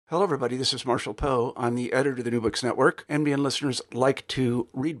Hello, everybody. This is Marshall Poe. I'm the editor of the New Books Network. NBN listeners like to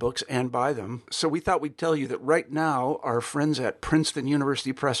read books and buy them. So we thought we'd tell you that right now, our friends at Princeton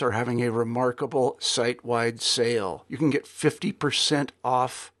University Press are having a remarkable site-wide sale. You can get 50%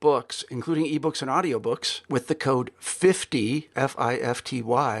 off books, including ebooks and audiobooks, with the code 50,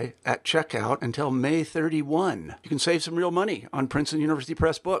 F-I-F-T-Y, at checkout until May 31. You can save some real money on Princeton University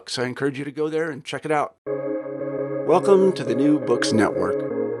Press books. I encourage you to go there and check it out. Welcome to the New Books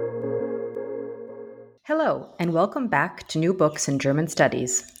Network. Hello, and welcome back to New Books in German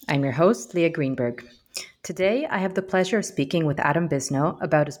Studies. I'm your host, Leah Greenberg. Today, I have the pleasure of speaking with Adam Bisno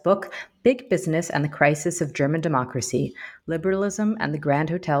about his book, Big Business and the Crisis of German Democracy, Liberalism and the Grand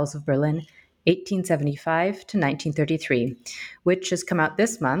Hotels of Berlin, 1875 to 1933, which has come out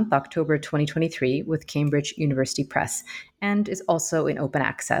this month, October 2023, with Cambridge University Press, and is also in open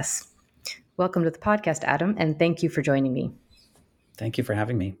access. Welcome to the podcast, Adam, and thank you for joining me. Thank you for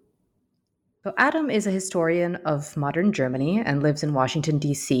having me. So Adam is a historian of modern Germany and lives in Washington,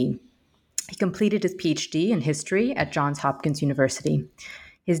 D.C. He completed his PhD in history at Johns Hopkins University.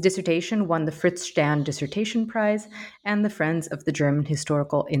 His dissertation won the Fritz Stern Dissertation Prize and the Friends of the German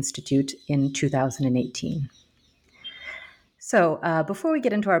Historical Institute in 2018. So before we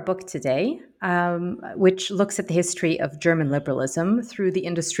get into our book today, which looks at the history of German liberalism through the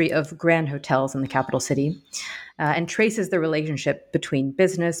industry of grand hotels in the capital city, and traces the relationship between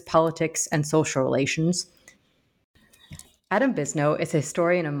business, politics, and social relations, Adam Bisno is a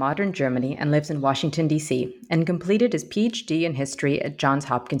historian of modern Germany and lives in Washington, D.C., and completed his PhD in history at Johns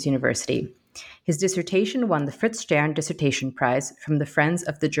Hopkins University. His dissertation won the Fritz Stern Dissertation Prize from the Friends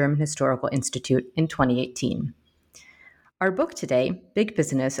of the German Historical Institute in 2018. Our book today, Big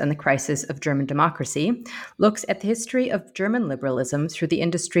Business and the Crisis of German Democracy, looks at the history of German liberalism through the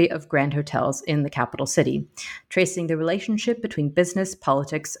industry of grand hotels in the capital city, tracing the relationship between business,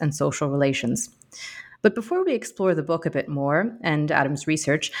 politics, and social relations. But before we explore the book a bit more and Adam's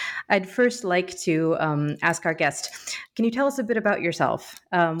research, I'd first like to ask our guest, can you tell us a bit about yourself?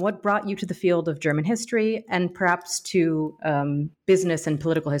 What brought you to the field of German history and perhaps to business and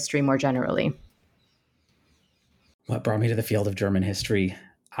political history more generally? What brought me to the field of German history?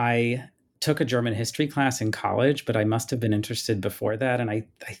 I took a German history class in college, but I must have been interested before that. And I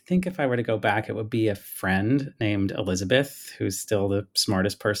think if I were to go back, it would be a friend named Elizabeth, who's still the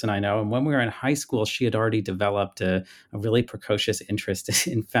smartest person I know. And when we were in high school, she had already developed a really precocious interest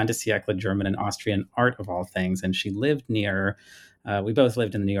in fin de siècle German and Austrian art, of all things. And she lived near, we both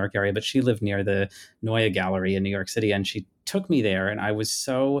lived in the New York area, but she lived near the Neue Gallery in New York City. And she took me there. And I was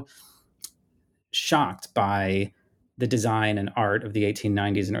so shocked by the design and art of the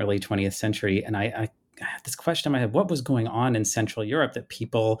 1890s and early 20th century. And I had this question in my head, what was going on in Central Europe that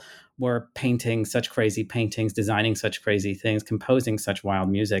people were painting such crazy paintings, designing such crazy things, composing such wild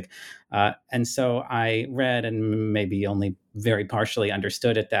music? And so I read and maybe only very partially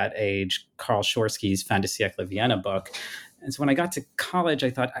understood at that age Karl Schorsky's Fin de siècle Vienna book. And so when I got to college, I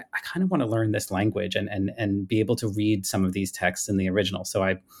thought, I kind of want to learn this language and be able to read some of these texts in the original. So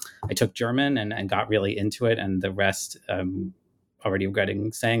I took German and got really into it. And the rest, already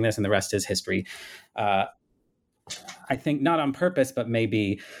regretting saying this, and the rest is history. I think not on purpose, but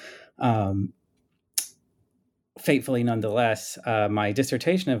maybe fatefully nonetheless, my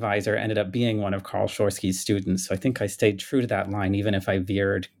dissertation advisor ended up being one of Karl Schorsky's students. So I think I stayed true to that line, even if I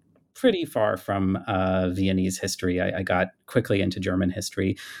veered pretty far from Viennese history. I got quickly into German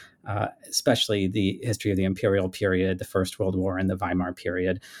history, especially the history of the imperial period, the First World War, and the Weimar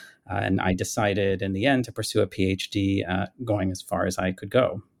period. And I decided in the end to pursue a PhD, going as far as I could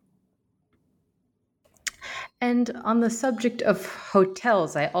go. And on the subject of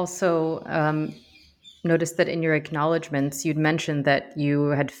hotels, I also noticed that in your acknowledgments, you'd mentioned that you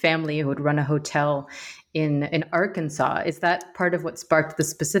had family who would run a hotel in Arkansas. Is that part of what sparked the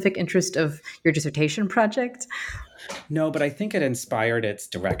specific interest of your dissertation project? No, but I think it inspired its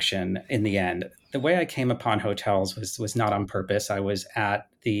direction in the end. The way I came upon hotels was not on purpose. I was at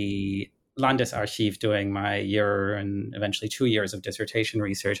the Landesarchiv doing my year and eventually 2 years of dissertation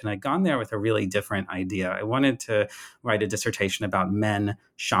research, and I'd gone there with a really different idea. I wanted to write a dissertation about men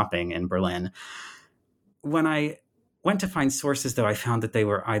shopping in Berlin. When I went to find sources, though, I found that they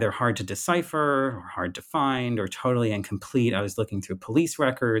were either hard to decipher or hard to find or totally incomplete. I was looking through police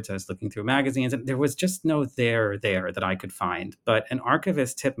records, I was looking through magazines, and there was just no there that I could find. But an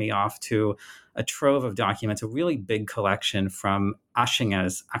archivist tipped me off to a trove of documents, a really big collection from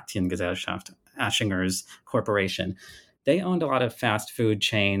Aschinger's Aktiengesellschaft, Aschinger's corporation. They owned a lot of fast food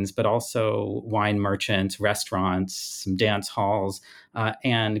chains, but also wine merchants, restaurants, some dance halls,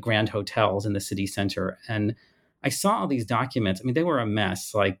 and grand hotels in the city center. And I saw all these documents. I mean, they were a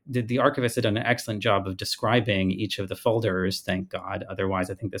mess. Like the archivist had done an excellent job of describing each of the folders, thank God. Otherwise,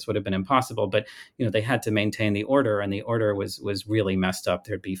 I think this would have been impossible. But, they had to maintain the order, and the order was really messed up.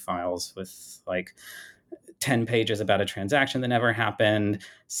 There'd be files with like 10 pages about a transaction that never happened,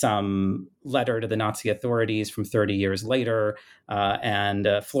 some letter to the Nazi authorities from 30 years later, and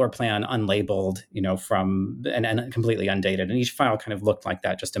a floor plan unlabeled, and completely undated. And each file kind of looked like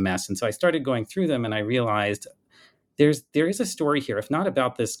that, just a mess. And so I started going through them, and I realized there is a story here, if not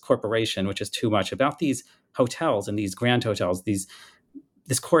about this corporation, which is too much, about these hotels and these grand hotels, this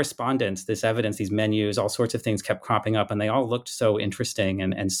correspondence, this evidence, these menus, all sorts of things kept cropping up, and they all looked so interesting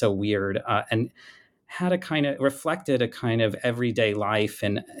and so weird. And had a kind of reflected a kind of everyday life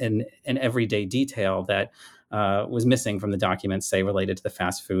and everyday detail that was missing from the documents, say, related to the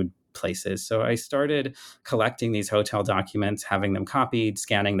fast food places. So I started collecting these hotel documents, having them copied,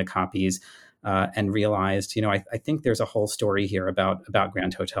 scanning the copies, and realized, I think there's a whole story here about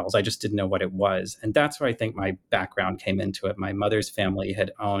grand hotels. I just didn't know what it was. And that's where I think my background came into it. My mother's family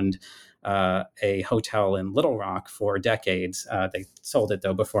had owned a hotel in Little Rock for decades. They sold it,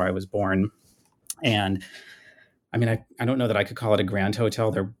 though, before I was born. And I mean, I don't know that I could call it a grand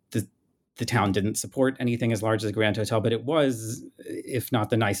hotel. The town didn't support anything as large as a grand hotel, but it was, if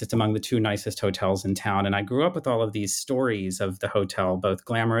not the nicest, among the two nicest hotels in town. And I grew up with all of these stories of the hotel, both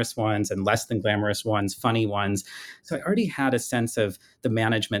glamorous ones and less than glamorous ones, funny ones. So I already had a sense of the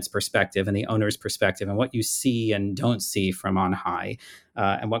management's perspective and the owner's perspective and what you see and don't see from on high,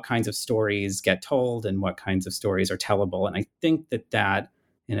 and what kinds of stories get told and what kinds of stories are tellable. And I think that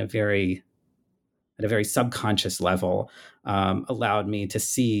in a very subconscious level, allowed me to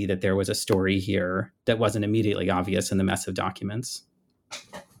see that there was a story here that wasn't immediately obvious in the mess of documents.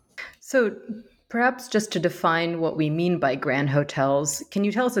 So perhaps just to define what we mean by grand hotels, can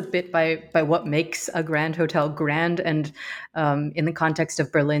you tell us a bit by what makes a grand hotel grand? And in the context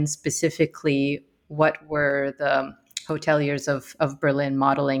of Berlin specifically, what were the hoteliers of Berlin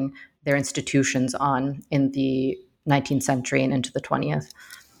modeling their institutions on in the 19th century and into the 20th?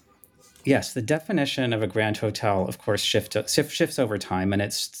 Yes, the definition of a grand hotel, of course, shifts over time, and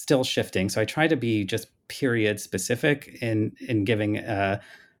it's still shifting. So I try to be just period specific in giving I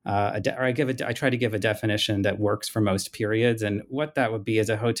try to give a definition that works for most periods. And what that would be is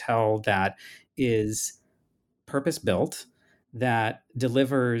a hotel that is purpose built, that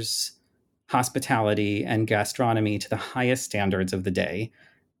delivers hospitality and gastronomy to the highest standards of the day,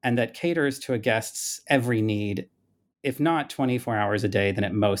 and that caters to a guest's every need, if not 24 hours a day, then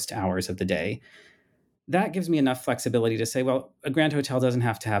at most hours of the day. That gives me enough flexibility to say, well, a grand hotel doesn't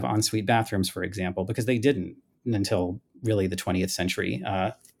have to have ensuite bathrooms, for example, because they didn't until really the 20th century,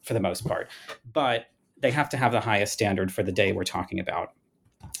 for the most part. But they have to have the highest standard for the day we're talking about.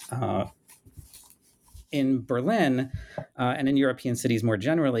 In Berlin and in European cities more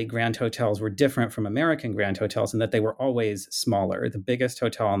generally, grand hotels were different from American grand hotels in that they were always smaller. The biggest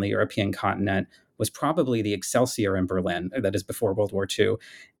hotel on the European continent was probably the Excelsior in Berlin, that is before World War II.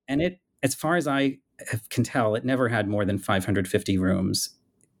 And it, as far as I can tell, it never had more than 550 rooms.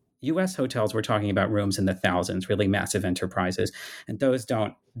 U.S. hotels, we're talking about rooms in the thousands, really massive enterprises. And those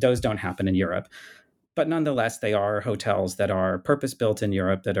don't happen in Europe. But nonetheless, they are hotels that are purpose-built in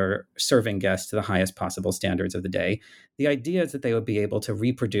Europe that are serving guests to the highest possible standards of the day. The idea is that they would be able to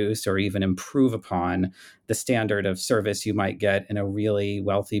reproduce or even improve upon the standard of service you might get in a really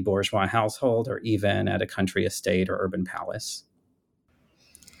wealthy bourgeois household or even at a country estate or urban palace.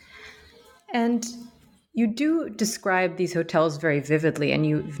 And you do describe these hotels very vividly, and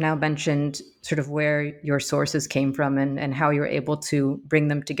you've now mentioned sort of where your sources came from and how you were able to bring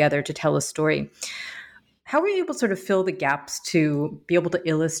them together to tell a story. How were you able to sort of fill the gaps to be able to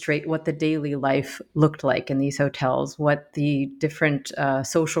illustrate what the daily life looked like in these hotels, what the different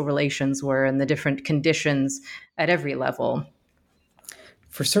social relations were and the different conditions at every level?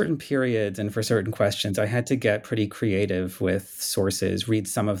 For certain periods and for certain questions, I had to get pretty creative with sources, read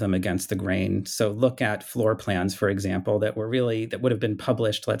some of them against the grain. So look at floor plans, for example, that would have been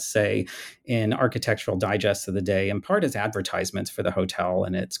published, let's say, in architectural digests of the day, in part as advertisements for the hotel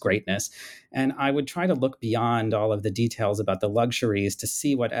and its greatness. And I would try to look beyond all of the details about the luxuries to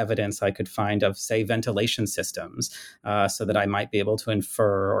see what evidence I could find of, say, ventilation systems, so that I might be able to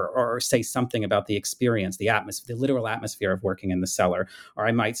infer or say something about the experience, the atmosphere, the literal atmosphere of working in the cellar. Or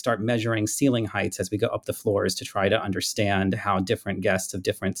I might start measuring ceiling heights as we go up the floors to try to understand how different guests of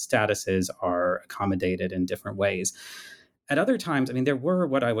different statuses are accommodated in different ways. At other times, I mean, there were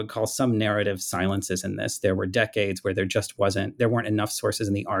what I would call some narrative silences in this. There were decades where there weren't enough sources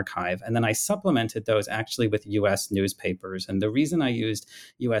in the archive. And then I supplemented those actually with U.S. newspapers. And the reason I used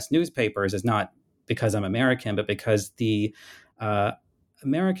U.S. newspapers is not because I'm American, but because the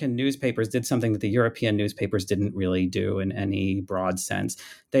American newspapers did something that the European newspapers didn't really do in any broad sense.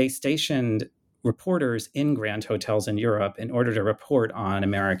 They stationed reporters in grand hotels in Europe in order to report on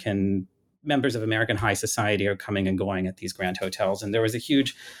members of American high society are coming and going at these grand hotels. And there was a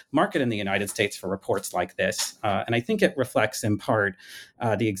huge market in the United States for reports like this. And I think it reflects in part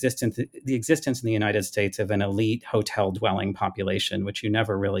the existence in the United States of an elite hotel dwelling population, which you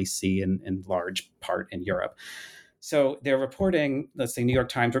never really see in large part in Europe. So they're reporting, let's say New York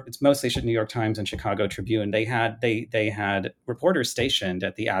Times, it's mostly New York Times and Chicago Tribune. They had reporters stationed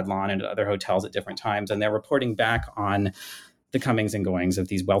at the Adlon and at other hotels at different times, and they're reporting back on the comings and goings of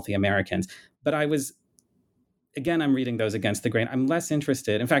these wealthy Americans. But I'm reading those against the grain. I'm less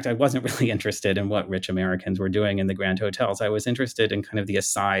interested. In fact, I wasn't really interested in what rich Americans were doing in the grand hotels. I was interested in kind of the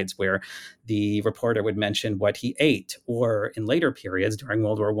asides where the reporter would mention what he ate, or in later periods during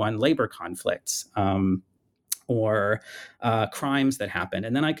World War I, labor conflicts. Or crimes that happened.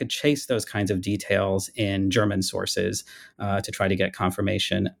 And then I could chase those kinds of details in German sources to try to get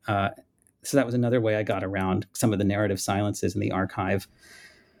confirmation. So that was another way I got around some of the narrative silences in the archive.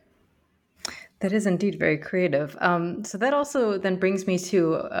 That is indeed very creative. So that also then brings me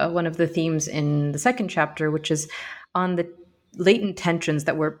to one of the themes in the second chapter, which is on the latent tensions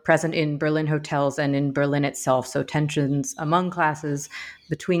that were present in Berlin hotels and in Berlin itself. So tensions among classes,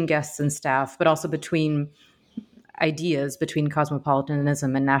 between guests and staff, but also between ideas, between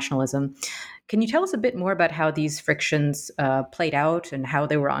cosmopolitanism and nationalism. Can you tell us a bit more about how these frictions played out and how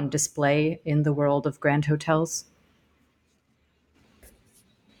they were on display in the world of grand hotels?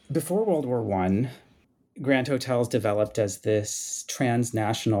 Before World War I, grand hotels developed as this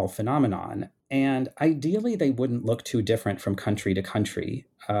transnational phenomenon, and ideally they wouldn't look too different from country to country.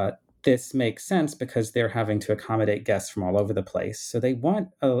 This makes sense because they're having to accommodate guests from all over the place. So they want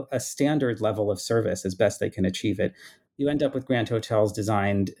a standard level of service as best they can achieve it. You end up with grand hotels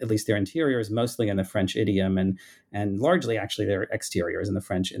designed, at least their interiors, mostly in the French idiom, and largely actually their exteriors in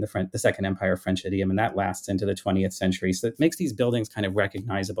the Second Empire French idiom, and that lasts into the 20th century. So it makes these buildings kind of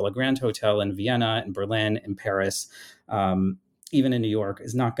recognizable. A grand hotel in Vienna, in Berlin, in Paris, even in New York,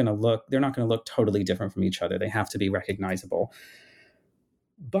 they're not going to look totally different from each other. They have to be recognizable.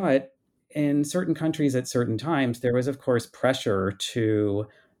 But in certain countries at certain times, there was, of course, pressure to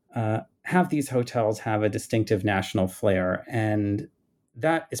have these hotels have a distinctive national flair. And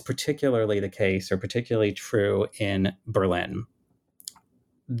that is particularly the case, or particularly true, in Berlin.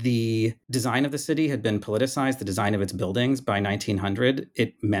 The design of the city had been politicized, the design of its buildings, by 1900.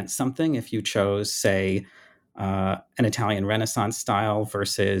 It meant something if you chose, say, an Italian Renaissance style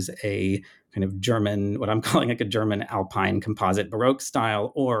versus a kind of German, what I'm calling like a German Alpine composite Baroque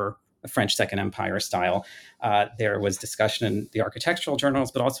style, or a French Second Empire style. There was discussion in the architectural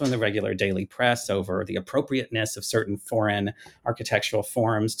journals, but also in the regular daily press over the appropriateness of certain foreign architectural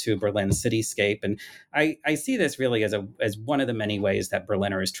forms to Berlin's cityscape. And I see this really as one of the many ways that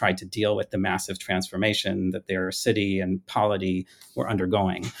Berliners tried to deal with the massive transformation that their city and polity were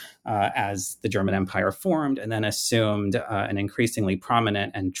undergoing as the German Empire formed and then assumed an increasingly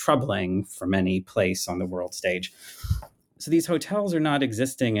prominent and troubling, for many, place on the world stage. So these hotels are not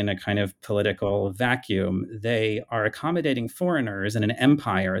existing in a kind of political vacuum. They are accommodating foreigners in an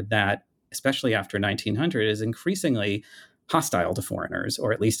empire that, especially after 1900, is increasingly hostile to foreigners,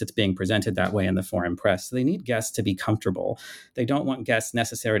 or at least it's being presented that way in the foreign press. So they need guests to be comfortable. They don't want guests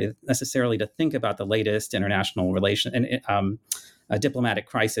necessarily to think about the latest international relation and a diplomatic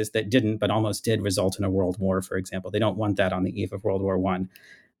crisis that didn't, but almost did result in a world war, for example. They don't want that on the eve of World War I.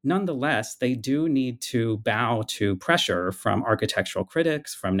 Nonetheless, they do need to bow to pressure from architectural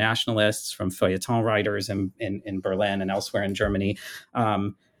critics, from nationalists, from feuilleton writers in Berlin and elsewhere in Germany.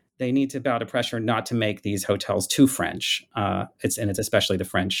 They need to bow to pressure not to make these hotels too French. It's especially the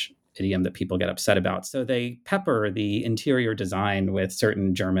French idiom that people get upset about. So they pepper the interior design with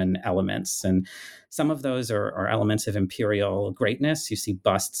certain German elements. And some of those are elements of imperial greatness. You see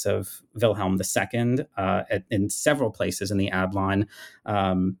busts of Wilhelm II in several places in the Adlon.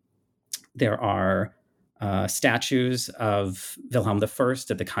 There are statues of Wilhelm I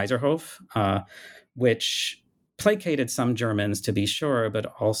at the Kaiserhof, which placated some Germans, to be sure, but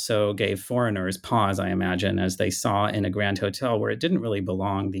also gave foreigners pause, I imagine, as they saw in a grand hotel where it didn't really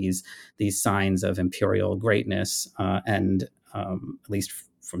belong these signs of imperial greatness and, at least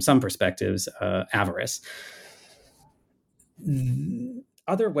from some perspectives, avarice.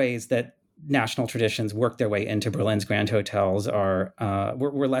 Other ways that national traditions worked their way into Berlin's grand hotels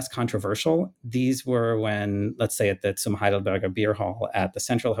were less controversial. These were when, let's say, at the Zum Heidelberger Beer Hall at the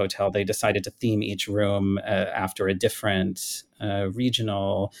Central Hotel, they decided to theme each room after a different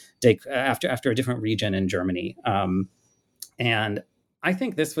after a different region in Germany. And I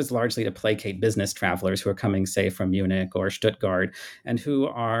think this was largely to placate business travelers who are coming, say, from Munich or Stuttgart, and who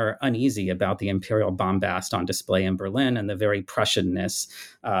are uneasy about the imperial bombast on display in Berlin and the very Prussianness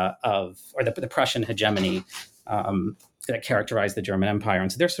the Prussian hegemony that characterized the German Empire.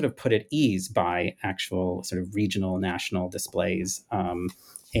 And so they're sort of put at ease by actual sort of regional, national displays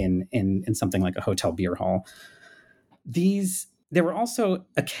in something like a hotel beer hall. There were also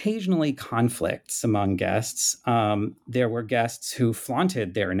occasionally conflicts among guests. There were guests who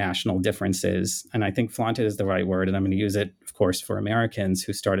flaunted their national differences, and I think flaunted is the right word, and I'm going to use it, of course, for Americans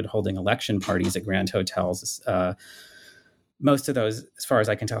who started holding election parties at grand hotels. Most of those, as far as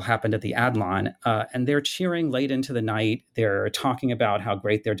I can tell, happened at the Adlon, and they're cheering late into the night. They're talking about how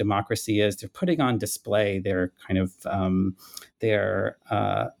great their democracy is. They're putting on display their kind of their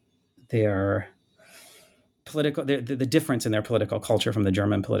political, the difference in their political culture from the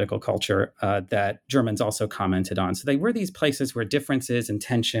German political culture that Germans also commented on. So they were these places where differences and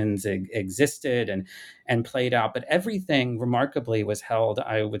tensions existed and played out, but everything remarkably was held,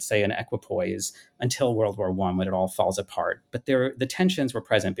 I would say, in equipoise until World War I, when it all falls apart. But the tensions were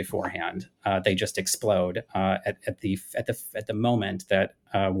present beforehand. They just explode at the moment that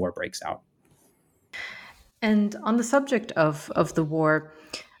war breaks out. And on the subject of the war,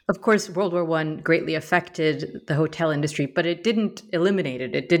 of course, World War I greatly affected the hotel industry, but it didn't eliminate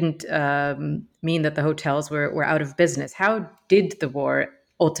it. It didn't mean that the hotels were out of business. How did the war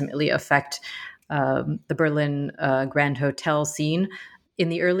ultimately affect the Berlin Grand Hotel scene in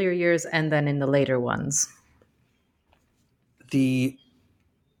the earlier years and then in the later ones? The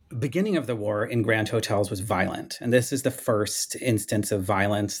beginning of the war in grand hotels was violent. And this is the first instance of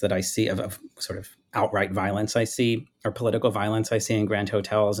violence that I see, of sort of outright violence I see, or political violence I see in grand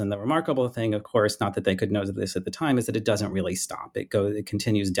hotels. And the remarkable thing, of course, not that they could know this at the time, is that it doesn't really stop. It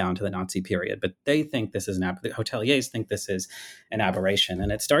continues down to the Nazi period. But they think this is the hoteliers think this is an aberration.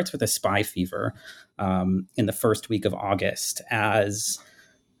 And it starts with a spy fever in the first week of August, as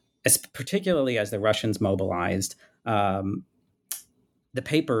particularly as the Russians mobilized. The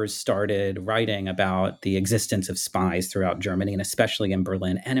papers started writing about the existence of spies throughout Germany, and especially in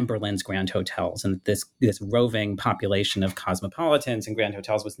Berlin and in Berlin's grand hotels. And this roving population of cosmopolitans in grand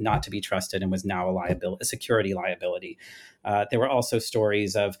hotels was not to be trusted and was now a security liability. There were also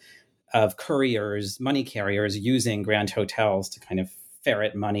stories of couriers, money carriers, using grand hotels to kind of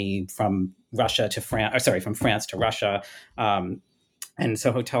ferret money from from France to Russia. And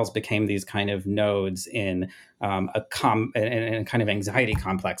so hotels became these kind of nodes in a kind of anxiety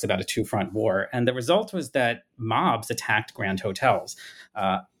complex about a two-front war. And the result was that mobs attacked grand hotels.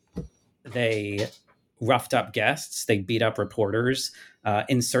 They roughed up guests. They beat up reporters.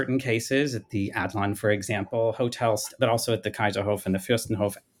 In certain cases, at the Adlon, for example, hotels, but also at the Kaiserhof and the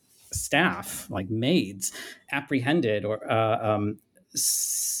Fürstenhof, staff, like maids, apprehended or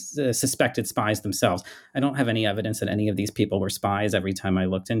suspected spies themselves. I don't have any evidence that any of these people were spies. Every time I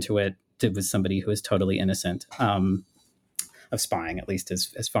looked into it, it was somebody who was totally innocent of spying, at least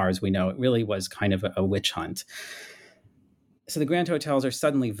as far as we know. It really was kind of a witch hunt. So the grand hotels are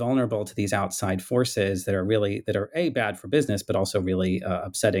suddenly vulnerable to these outside forces that are bad for business, but also really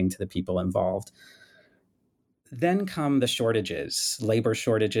upsetting to the people involved. Then come the shortages, labor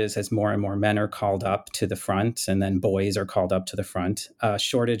shortages, as more and more men are called up to the front, and then boys are called up to the front.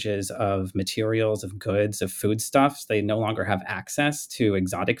 Shortages of materials, of goods, of foodstuffs. They no longer have access to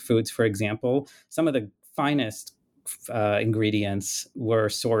exotic foods, for example. Some of the finest ingredients were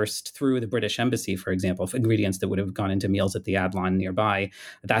sourced through the British Embassy, for example, ingredients that would have gone into meals at the Adlon nearby.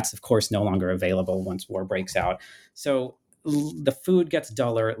 That's, of course, no longer available once war breaks out. So the food gets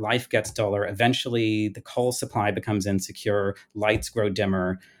duller, life gets duller. Eventually, the coal supply becomes insecure, lights grow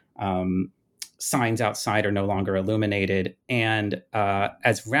dimmer, signs outside are no longer illuminated. And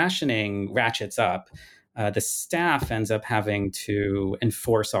as rationing ratchets up, the staff ends up having to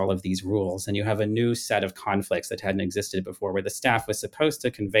enforce all of these rules. And you have a new set of conflicts that hadn't existed before, where the staff was supposed to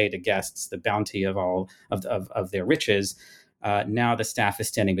convey to guests the bounty of all of their riches. Now the staff is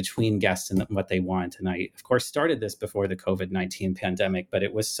standing between guests and what they want. And I, of course, started this before the COVID-19 pandemic, but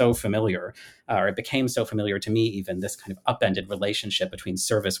it was so familiar, or it became so familiar to me, even this kind of upended relationship between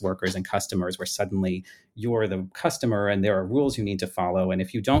service workers and customers, where suddenly you're the customer and there are rules you need to follow. And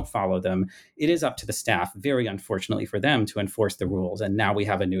if you don't follow them, it is up to the staff, very unfortunately for them, to enforce the rules. And now we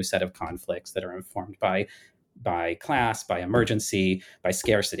have a new set of conflicts that are informed by class, by emergency, by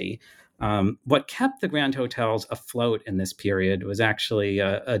scarcity. What kept the Grand Hotels afloat in this period was actually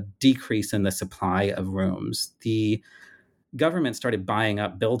a decrease in the supply of rooms. The government started buying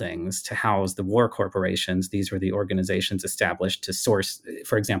up buildings to house the war corporations. These were the organizations established to source,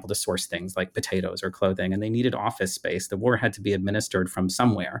 for example, to source things like potatoes or clothing, and they needed office space. The war had to be administered from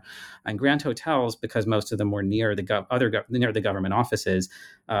somewhere. And Grand Hotels, because most of them were near near the government offices,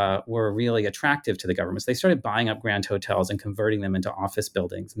 were really attractive to the governments. They started buying up Grand Hotels and converting them into office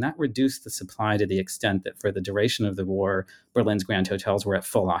buildings, and that reduced the supply to the extent that for the duration of the war, Berlin's Grand Hotels were at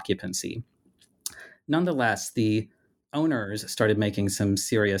full occupancy. Nonetheless, the owners started making some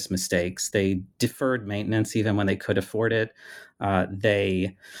serious mistakes. They deferred maintenance even when they could afford it.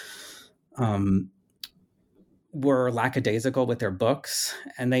 They were lackadaisical with their books,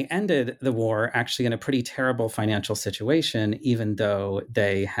 and they ended the war actually in a pretty terrible financial situation, even though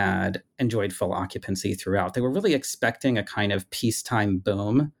they had enjoyed full occupancy throughout. They were really expecting a kind of peacetime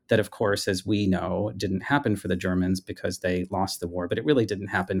boom that, of course, as we know, didn't happen for the Germans because they lost the war, but it really didn't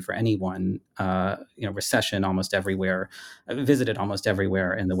happen for anyone. Recession almost everywhere, visited almost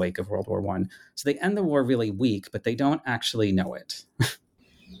everywhere in the wake of World War I. So they end the war really weak, but they don't actually know it.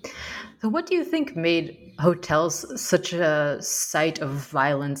 So what do you think made hotels such a site of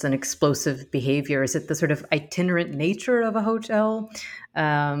violence and explosive behavior? Is it the sort of itinerant nature of a hotel?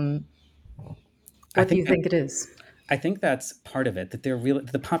 What do you think it is? I think that's part of it, that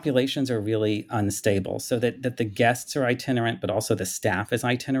the populations are really unstable. So that the guests are itinerant, but also the staff is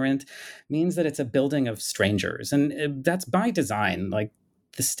itinerant, means that it's a building of strangers. And that's by design. Like,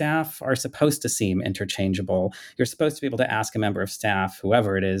 the staff are supposed to seem interchangeable. You're supposed to be able to ask a member of staff,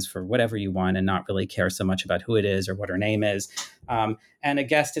 whoever it is, for whatever you want and not really care so much about who it is or what her name is. And a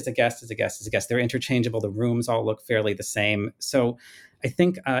guest is a guest is a guest is a guest. They're interchangeable. The rooms all look fairly the same. So I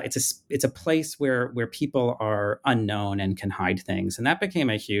think it's a place where people are unknown and can hide things. And that became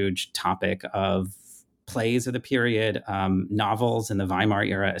a huge topic of plays of the period, novels in the Weimar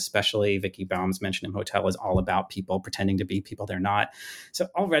era, especially. Vicky Baum's Mention im Hotel is all about people pretending to be people they're not. So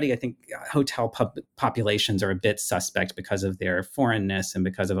already I think hotel populations are a bit suspect because of their foreignness and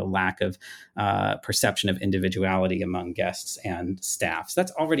because of a lack of perception of individuality among guests and staff. So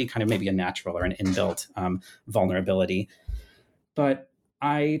that's already kind of maybe a natural or an inbuilt vulnerability. But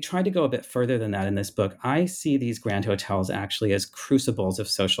I try to go a bit further than that in this book. I see these grand hotels actually as crucibles of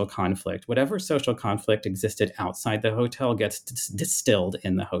social conflict. Whatever social conflict existed outside the hotel gets distilled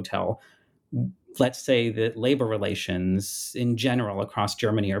in the hotel. Let's say that labor relations in general across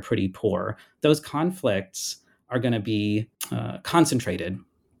Germany are pretty poor. Those conflicts are going to be concentrated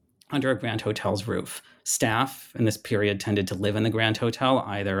under a grand hotel's roof. Staff in this period tended to live in the grand hotel,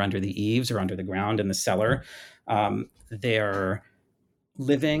 either under the eaves or under the ground in the cellar. They're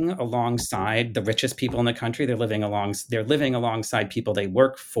living alongside the richest people in the country. They're living alongside people they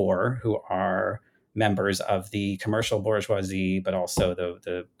work for, who are members of the commercial bourgeoisie, but also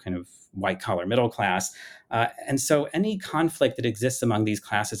the kind of white-collar middle class. And so any conflict that exists among these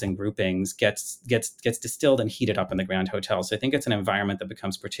classes and groupings gets distilled and heated up in the grand hotel. So I think it's an environment that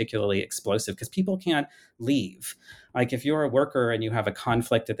becomes particularly explosive because people can't leave. Like, if you're a worker and you have a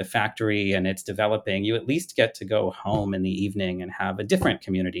conflict at the factory and it's developing, you at least get to go home in the evening and have a different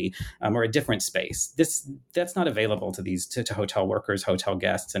community or a different space. That's not available to hotel workers, hotel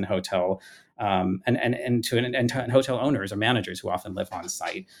guests, and hotel and hotel owners or managers who often live on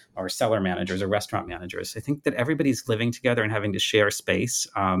site, or cellar managers or restaurant managers. I think that everybody's living together and having to share space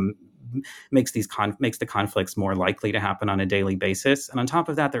makes the conflicts more likely to happen on a daily basis. And on top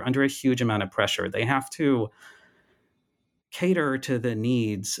of that, they're under a huge amount of pressure. They have to cater to the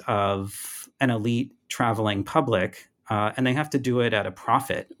needs of an elite traveling public, and they have to do it at a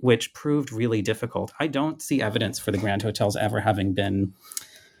profit, which proved really difficult. I don't see evidence for the grand hotels ever having been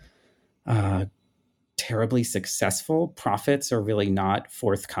terribly successful. Profits are really not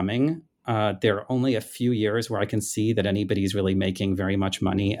forthcoming. There are only a few years where I can see that anybody's really making very much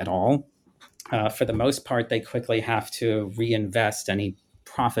money at all. For the most part, they quickly have to reinvest any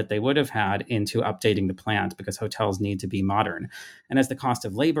profit they would have had into updating the plant, because hotels need to be modern. And as the cost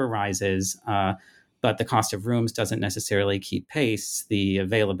of labor rises, but the cost of rooms doesn't necessarily keep pace, the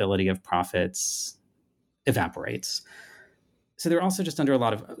availability of profits evaporates. So they're also just under a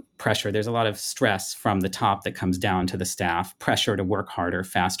lot of pressure. There's a lot of stress from the top that comes down to the staff, pressure to work harder,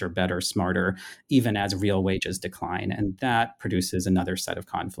 faster, better, smarter, even as real wages decline. And that produces another set of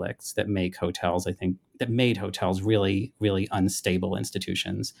conflicts that made hotels really, really unstable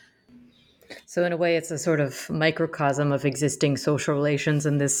institutions. So in a way, it's a sort of microcosm of existing social relations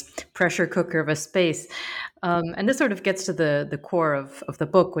in this pressure cooker of a space. And this sort of gets to the core of the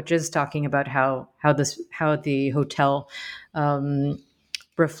book, which is talking about how the hotel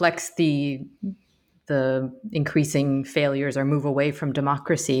reflects the increasing failures or move away from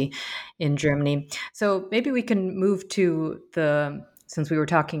democracy in Germany. So maybe we can move to since we were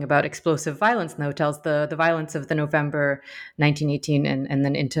talking about explosive violence in the hotels, the violence of the November 1918 and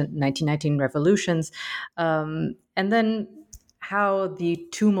then into 1919 revolutions, and then how the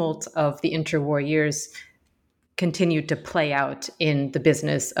tumult of the interwar years continued to play out in the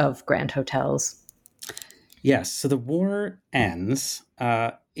business of grand hotels. Yes. So the war ends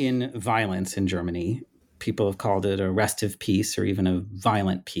in violence in Germany. People have called it a restive peace or even a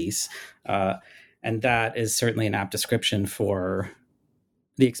violent peace. And that is certainly an apt description for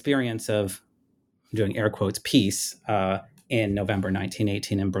the experience of, I'm doing air quotes, peace in November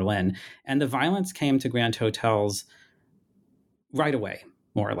 1918 in Berlin. And the violence came to grand hotels right away,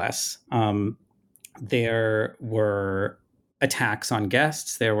 more or less. There were attacks on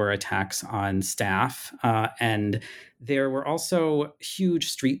guests, there were attacks on staff, and there were also huge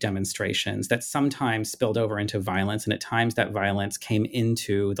street demonstrations that sometimes spilled over into violence, and at times that violence came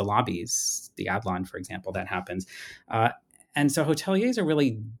into the lobbies. The Adlon, for example, that happens. And so hoteliers are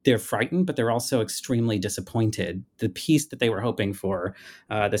really, they're frightened, but they're also extremely disappointed. The peace that they were hoping for,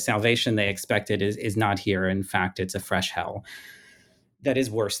 the salvation they expected is not here. In fact, it's a fresh hell that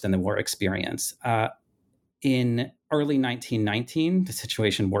is worse than the war experience. In early 1919, the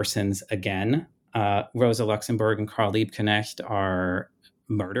situation worsens again. Rosa Luxemburg and Karl Liebknecht are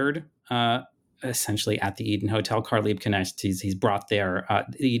murdered, essentially at the Eden Hotel. Karl Liebknecht, he's brought there.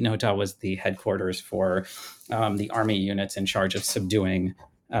 The Eden Hotel was the headquarters for the army units in charge of subduing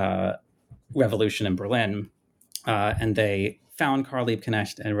revolution in Berlin. And they found Karl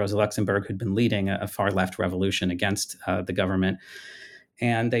Liebknecht and Rosa Luxemburg, who'd been leading a far-left revolution against the government.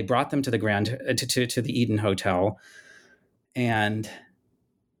 And they brought them to the Eden Hotel and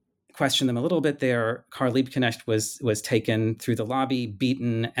questioned them a little bit there. Karl Liebknecht was taken through the lobby,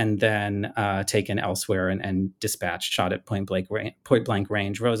 beaten, and then taken elsewhere and dispatched, shot at point blank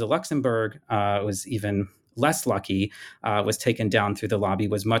range. Rosa Luxemburg was even less lucky, was taken down through the lobby,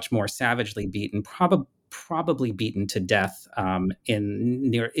 was much more savagely beaten, probably beaten to death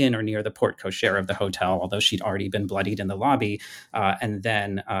in or near the porte cochere of the hotel, although she'd already been bloodied in the lobby, and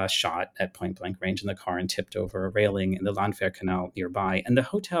then shot at point blank range in the car and tipped over a railing in the Landwehr Canal nearby. And that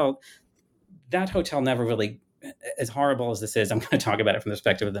hotel never really, as horrible as this is, I'm going to talk about it from the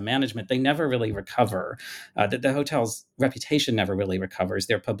perspective of the management, they never really recover. The hotel's reputation never really recovers.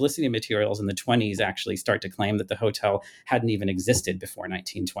 Their publicity materials in the 1920s actually start to claim that the hotel hadn't even existed before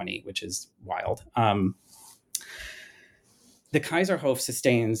 1920, which is wild. The Kaiserhof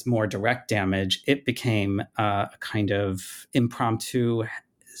sustains more direct damage. It became a kind of impromptu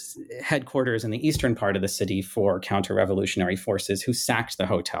headquarters in the eastern part of the city for counter-revolutionary forces who sacked the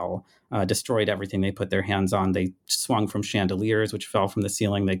hotel, destroyed everything they put their hands on. They swung from chandeliers, which fell from the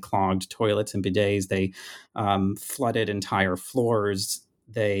ceiling. They clogged toilets and bidets. They flooded entire floors.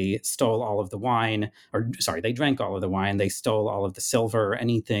 They stole all of the wine, they drank all of the wine. They stole all of the silver,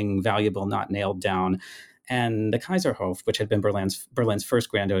 anything valuable not nailed down. And the Kaiserhof, which had been Berlin's first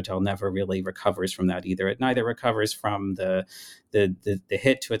grand hotel, never really recovers from that either. It neither recovers from the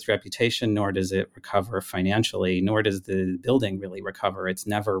hit to its reputation, nor does it recover financially, nor does the building really recover. It's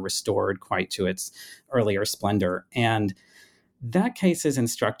never restored quite to its earlier splendor. And that case is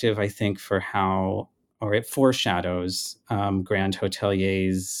instructive, I think, for it foreshadows grand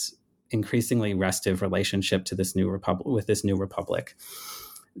hoteliers' increasingly restive relationship to this new republic.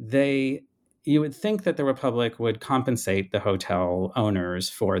 You would think that the Republic would compensate the hotel owners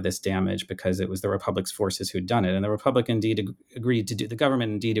for this damage because it was the Republic's forces who'd done it. And the Republic the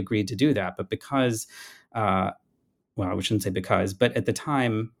government indeed agreed to do that. But because, we shouldn't say because, but at the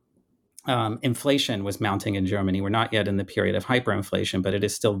time, inflation was mounting in Germany. We're not yet in the period of hyperinflation, but it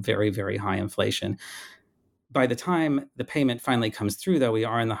is still very, very high inflation. By the time the payment finally comes through, though, we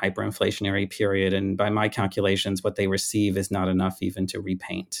are in the hyperinflationary period. And by my calculations, what they receive is not enough even to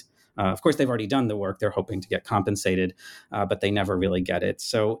repaint. Of course, they've already done the work. They're hoping to get compensated, but they never really get it.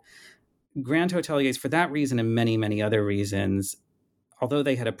 So grand hoteliers, for that reason and many, many other reasons, although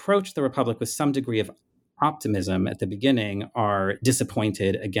they had approached the Republic with some degree of optimism at the beginning, are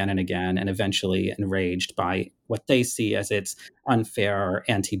disappointed again and again and eventually enraged by what they see as its unfair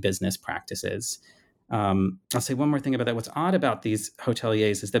anti-business practices. I'll say one more thing about that. What's odd about these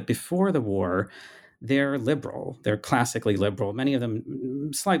hoteliers is that before the war, they're liberal. They're classically liberal, many of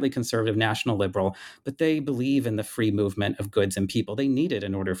them slightly conservative, national liberal, but they believe in the free movement of goods and people. They need it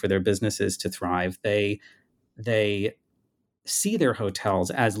in order for their businesses to thrive. They see their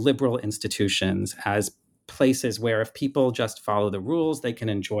hotels as liberal institutions, as places where if people just follow the rules, they can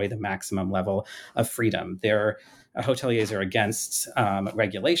enjoy the maximum level of freedom. They're hoteliers are against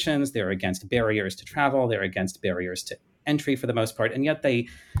regulations, they're against barriers to travel, they're against barriers to entry for the most part, and yet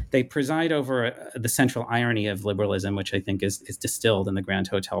they preside over the central irony of liberalism, which I think is distilled in the Grand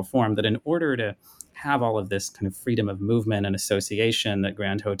Hotel form, that in order to have all of this kind of freedom of movement and association that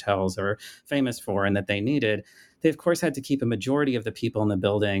grand hotels are famous for and that they needed, they of course had to keep a majority of the people in the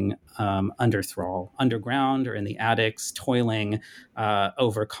building under thrall, underground or in the attics, toiling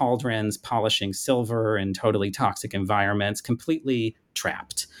over cauldrons, polishing silver in totally toxic environments, completely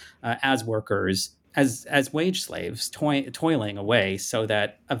trapped as workers, as wage slaves, toiling away, so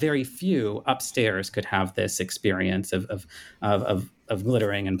that a very few upstairs could have this experience of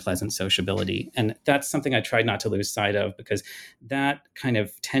glittering and pleasant sociability. And that's something I tried not to lose sight of, because that kind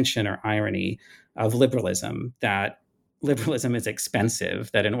of tension or irony of liberalism, that liberalism is expensive,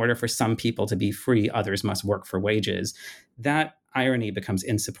 that in order for some people to be free, others must work for wages, that irony becomes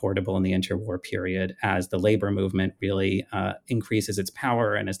insupportable in the interwar period as the labor movement really increases its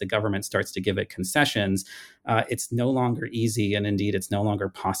power, and as the government starts to give it concessions. It's no longer easy, and indeed it's no longer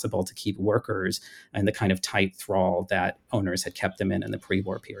possible to keep workers in the kind of tight thrall that owners had kept them in the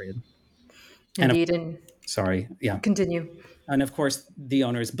pre-war period. Indeed. Continue. And of course, the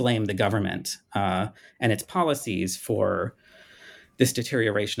owners blame the government and its policies for this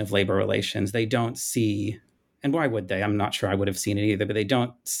deterioration of labor relations. They don't see, and why would they? I'm not sure I would have seen it either, but they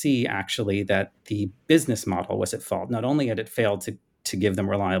don't see actually that the business model was at fault. Not only had it failed to give them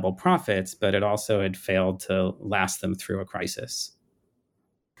reliable profits, but it also had failed to last them through a crisis.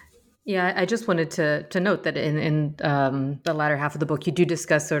 Yeah, I just wanted to note that in the latter half of the book, you do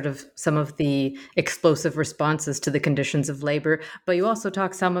discuss sort of some of the explosive responses to the conditions of labor, but you also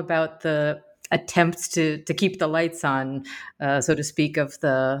talk some about the attempts to keep the lights on, so to speak, of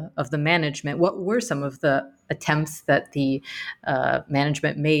the management. What were some of the attempts that the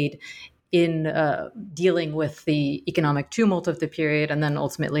management made in dealing with the economic tumult of the period, and then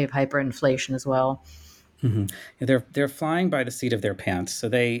ultimately of hyperinflation as well? Mm-hmm. They're flying by the seat of their pants. So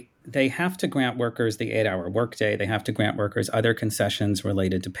they have to grant workers the 8-hour workday. They have to grant workers other concessions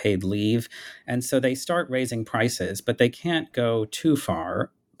related to paid leave. And so they start raising prices, but they can't go too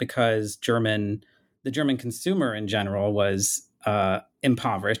far, because the German consumer in general was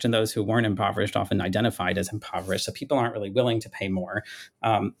impoverished, and those who weren't impoverished often identified as impoverished. So people aren't really willing to pay more.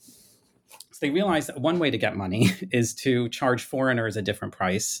 So they realized that one way to get money is to charge foreigners a different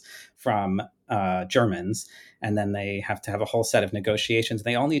price from Germans, and then they have to have a whole set of negotiations.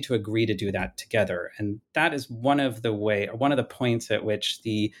 They all need to agree to do that together, and that is one of the points at which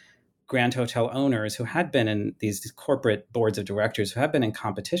the Grand Hotel owners, who had been in these corporate boards of directors, who have been in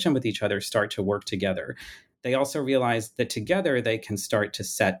competition with each other, start to work together. They also realize that together they can start to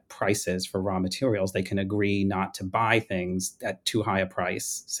set prices for raw materials. They can agree not to buy things at too high a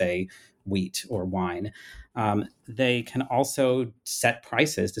price, say wheat or wine. They can also set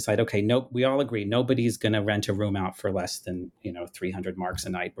prices, decide, okay, no, we all agree nobody's going to rent a room out for less than 300 marks a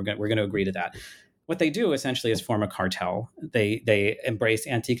night. We're going to agree to that. What they do essentially is form a cartel. They embrace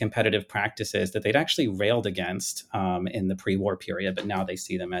anti-competitive practices that they'd actually railed against in the pre-war period, but now they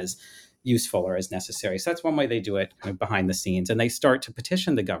see them as useful or as necessary. So that's one way they do it, kind of behind the scenes. And they start to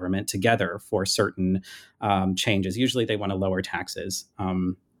petition the government together for certain changes. Usually they want to lower taxes.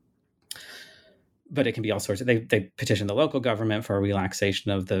 But it can be all sorts of. They petition the local government for a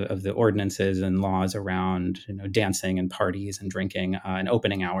relaxation of the ordinances and laws around dancing and parties and drinking and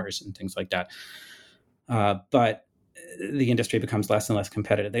opening hours and things like that. But the industry becomes less and less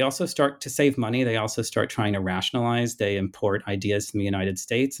competitive. They also start to save money. They also start trying to rationalize. They import ideas from the United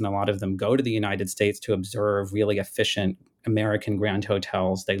States, and a lot of them go to the United States to observe really efficient American grand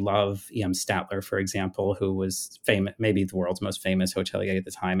hotels. They love E.M. Statler, for example, who was famous, maybe the world's most famous hotelier at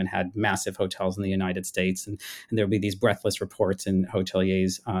the time, and had massive hotels in the United States. And there would be these breathless reports in the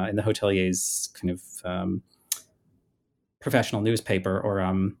hotelier's kind of professional newspaper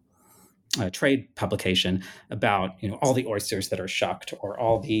or trade publication about all the oysters that are shucked, or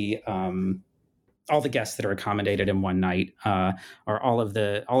all the guests that are accommodated in one night, or all of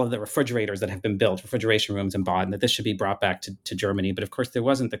the refrigerators that have been built, refrigeration rooms and bought, and that this should be brought back to Germany. But of course, there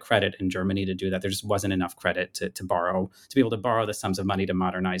wasn't the credit in Germany to do that. There just wasn't enough credit to be able to borrow the sums of money to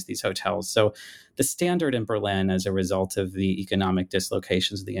modernize these hotels. So the standard in Berlin, as a result of the economic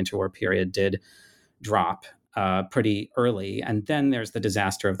dislocations of the interwar period, did drop. pretty early. And then there's the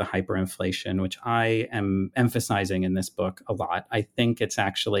disaster of the hyperinflation, which I am emphasizing in this book a lot. I think it's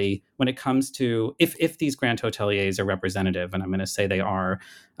actually, when it comes to, if these grand hoteliers are representative, and I'm going to say they are,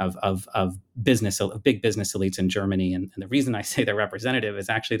 of big business elites in Germany. And the reason I say they're representative is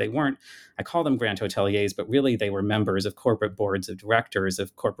actually they weren't, I call them grand hoteliers, but really they were members of corporate boards of directors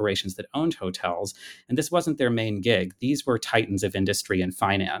of corporations that owned hotels. And this wasn't their main gig. These were titans of industry and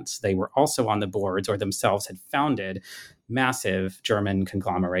finance. They were also on the boards or themselves had founded massive German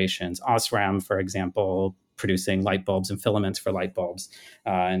conglomerations. Osram, for example, producing light bulbs and filaments for light bulbs.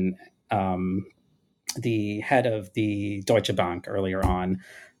 And the head of the Deutsche Bank earlier on,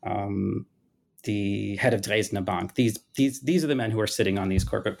 the head of Dresdner Bank. These are the men who are sitting on these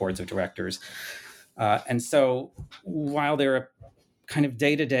corporate boards of directors. And so while there are kind of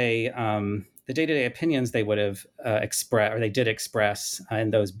day-to-day, the day-to-day opinions they would have expressed, or they did express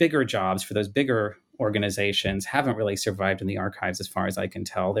in those bigger jobs for those bigger organizations, haven't really survived in the archives as far as I can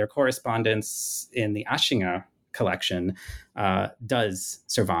tell. Their correspondence in the Aschinger collection does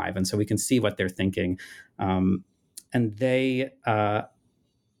survive. And so we can see what they're thinking.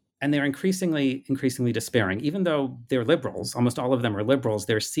 And they're increasingly despairing. Even though they're liberals, almost all of them are liberals,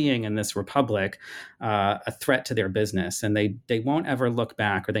 they're seeing in this republic a threat to their business. And they won't ever look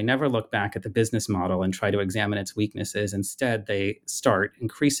back, or they never look back at the business model and try to examine its weaknesses. Instead, they start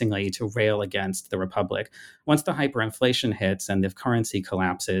increasingly to rail against the republic. Once the hyperinflation hits and the currency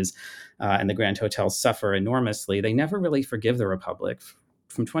collapses and the grand hotels suffer enormously, they never really forgive the republic.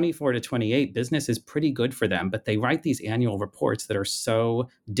 From 24 to 28, business is pretty good for them, but they write these annual reports that are so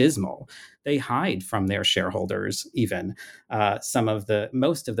dismal. They hide from their shareholders even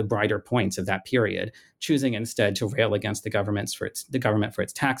most of the brighter points of that period, choosing instead to rail against the government for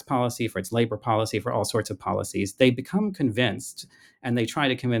its tax policy, for its labor policy, for all sorts of policies. They become convinced, and they try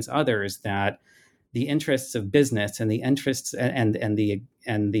to convince others that the interests of business and the interests and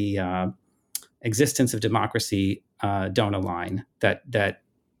the existence of democracy don't align. That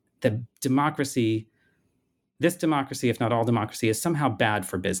the democracy, this democracy, if not all democracy, is somehow bad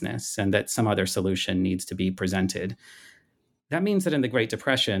for business, and that some other solution needs to be presented. That means that in the Great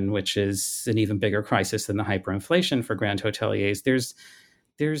Depression, which is an even bigger crisis than the hyperinflation for grand hoteliers,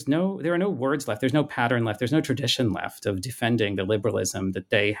 there are no words left. There's no pattern left. There's no tradition left of defending the liberalism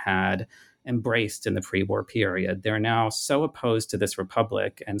that they had embraced in the pre-war period. They're now so opposed to this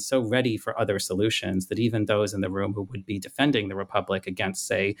republic and so ready for other solutions that even those in the room who would be defending the republic against,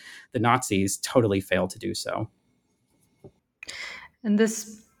 say, the Nazis totally fail to do so. And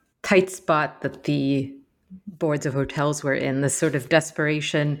this tight spot that the boards of hotels were in, this sort of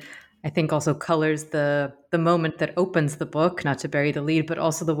desperation, I think also colors the moment that opens the book, not to bury the lead, but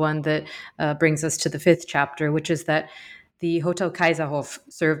also the one that brings us to the fifth chapter, which is that the Hotel Kaiserhof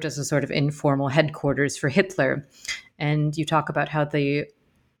served as a sort of informal headquarters for Hitler. And you talk about how the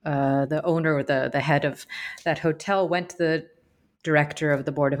owner or the head of that hotel went to the director of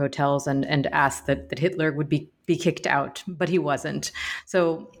the board of hotels and asked that Hitler would be kicked out, but he wasn't.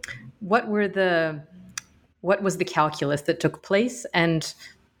 So what was the calculus that took place? And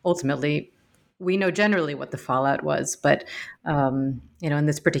ultimately, we know generally what the fallout was, but in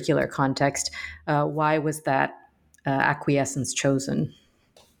this particular context, why was that acquiescence chosen?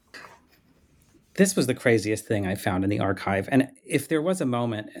 This was the craziest thing I found in the archive. And if there was a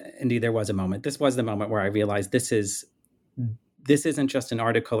moment, indeed there was a moment, this was the moment where I realized this isn't just an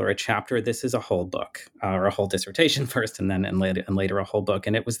article or a chapter. This is a whole book, or a whole dissertation first, and later a whole book.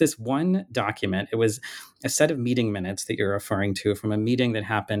 And it was this one document. It was a set of meeting minutes that you're referring to from a meeting that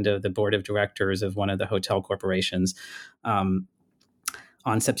happened of the board of directors of one of the hotel corporations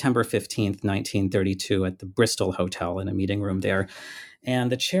on September 15th, 1932, at the Bristol Hotel in a meeting room there.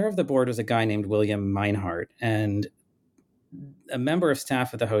 And the chair of the board was a guy named William Meinhardt. And a member of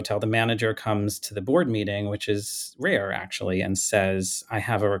staff at the hotel, the manager, comes to the board meeting, which is rare actually, and says, I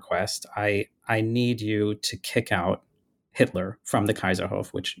have a request. I need you to kick out Hitler from the Kaiserhof,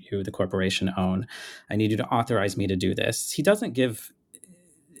 which you, the corporation, own. I need you to authorize me to do this. He doesn't give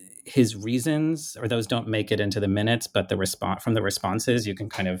his reasons, or those don't make it into the minutes, but from the responses, you can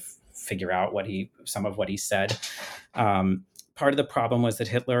kind of figure out some of what he said. Part of the problem was that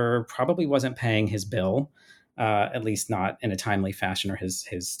Hitler probably wasn't paying his bill, at least not in a timely fashion, or his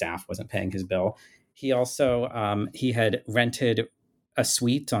staff wasn't paying his bill. He also he had rented a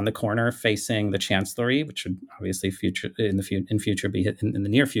suite on the corner facing the chancellery, which would obviously in the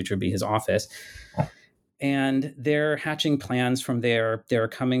near future be his office. And they're hatching plans from there. There are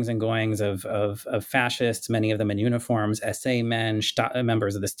comings and goings of fascists, many of them in uniforms, SA men,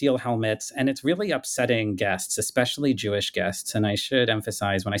 members of the Steel Helmets. And it's really upsetting guests, especially Jewish guests. And I should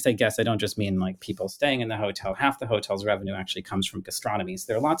emphasize, when I say guests, I don't just mean like people staying in the hotel. Half the hotel's revenue actually comes from gastronomies.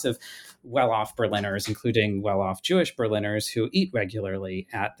 There are lots of well-off Berliners, including well-off Jewish Berliners, who eat regularly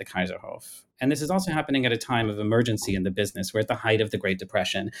at the Kaiserhof. And this is also happening at a time of emergency in the business. We're at the height of the Great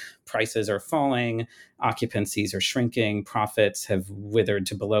Depression. Prices are falling, occupancies are shrinking, profits have withered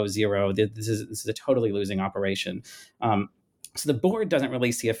to below zero. This is a totally losing operation. So the board doesn't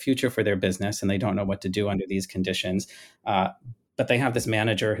really see a future for their business, and they don't know what to do under these conditions. But they have this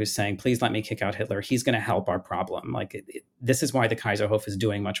manager who's saying, please let me kick out Hitler. He's going to help our problem. This is why the Kaiserhof is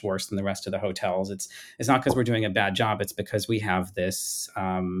doing much worse than the rest of the hotels. It's not because we're doing a bad job. It's because we have this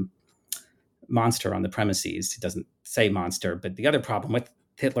monster on the premises. He doesn't say monster, but the other problem with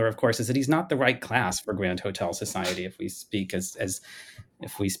Hitler, of course, is that he's not the right class for Grand Hotel Society. If we speak as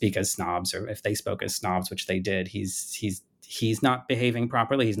snobs, or if they spoke as snobs, which they did, he's not behaving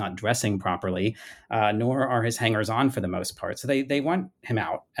properly. He's not dressing properly, nor are his hangers-on for the most part. So they want him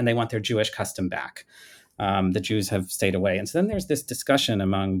out, and they want their Jewish custom back. The Jews have stayed away, and so then there's this discussion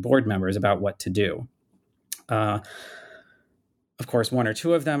among board members about what to do. Of course, one or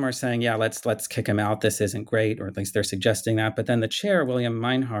two of them are saying, yeah, let's kick him out. This isn't great, or at least they're suggesting that. But then the chair, William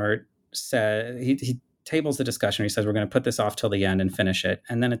Meinhardt, said, he tables the discussion. He says, we're going to put this off till the end and finish it.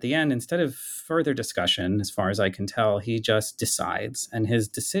 And then at the end, instead of further discussion, as far as I can tell, he just decides. And his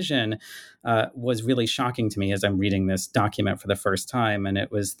decision was really shocking to me as I'm reading this document for the first time. And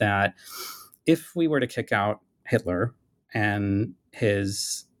it was that if we were to kick out Hitler and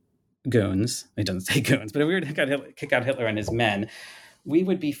his goons, he doesn't say goons, but if we were to kick out Hitler and his men, we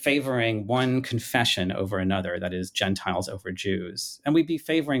would be favoring one confession over another, that is Gentiles over Jews. And we'd be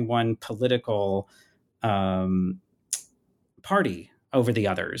favoring one political party over the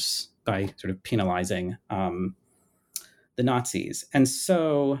others by sort of penalizing the Nazis. And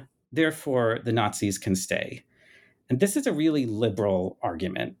so, therefore, the Nazis can stay. And this is a really liberal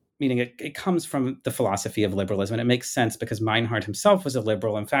argument, meaning it comes from the philosophy of liberalism. And it makes sense because Meinhardt himself was a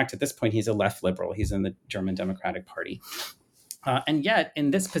liberal. In fact, at this point, he's a left liberal. He's in the German Democratic Party. And yet,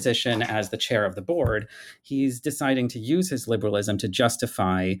 in this position as the chair of the board, he's deciding to use his liberalism to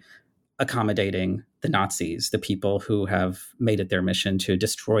justify accommodating the Nazis, the people who have made it their mission to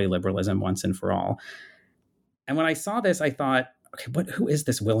destroy liberalism once and for all. And when I saw this, I thought, okay, who is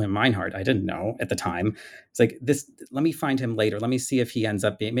this William Meinhardt? I didn't know at the time. It's like this. Let me find him later. Let me see if he ends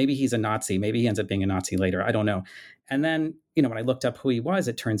up being, maybe he's a Nazi. Maybe he ends up being a Nazi later. I don't know. And then, when I looked up who he was,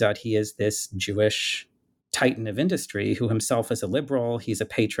 it turns out he is this Jewish titan of industry who himself is a liberal. He's a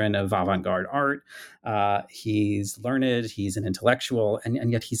patron of avant-garde art. He's learned. He's an intellectual,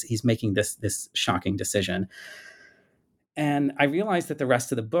 and yet he's making this shocking decision. And I realized that the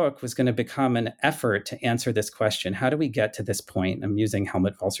rest of the book was going to become an effort to answer this question. How do we get to this point? I'm using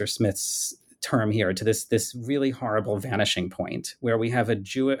Helmut Walser-Smith's term here, to this really horrible vanishing point where we have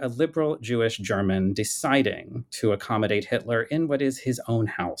a liberal Jewish German deciding to accommodate Hitler in what is his own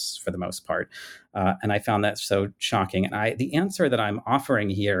house for the most part. And I found that so shocking. And the answer that I'm offering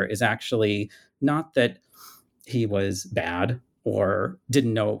here is actually not that he was bad or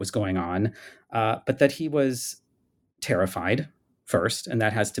didn't know what was going on, but that he was terrified first, and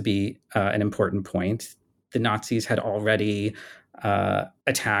that has to be an important point. The Nazis had already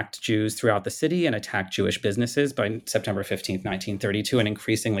attacked Jews throughout the city and attacked Jewish businesses by September 15th, 1932 in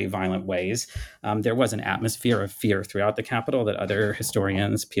increasingly violent ways. There was an atmosphere of fear throughout the capital that other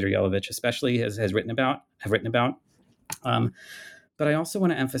historians, Peter Yelovich especially, have written about. But I also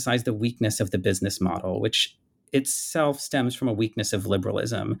want to emphasize the weakness of the business model, which itself stems from a weakness of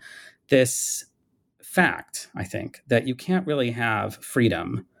liberalism. This fact, I think, that you can't really have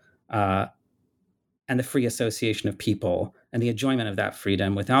freedom and the free association of people and the enjoyment of that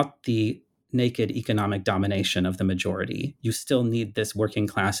freedom without the naked economic domination of the majority. You still need this working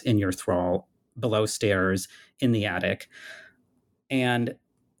class in your thrall, below stairs, in the attic. And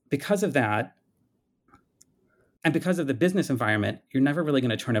because of that, and because of the business environment, you're never really going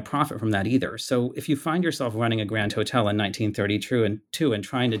to turn a profit from that either. So if you find yourself running a Grand Hotel in 1932 and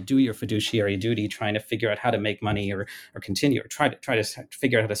trying to do your fiduciary duty, trying to figure out how to make money or continue, or try to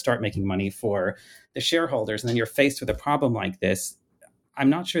figure out how to start making money for the shareholders, and then you're faced with a problem like this,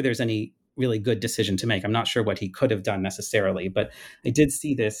 I'm not sure there's any really good decision to make. I'm not sure what he could have done necessarily, but I did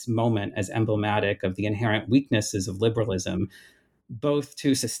see this moment as emblematic of the inherent weaknesses of liberalism, both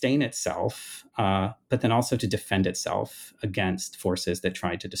to sustain itself, but then also to defend itself against forces that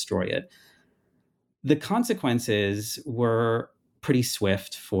tried to destroy it. The consequences were pretty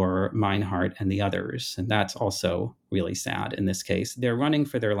swift for Meinhardt and the others, and that's also really sad in this case. They're running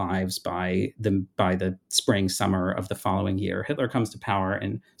for their lives by the spring, summer of the following year. Hitler comes to power,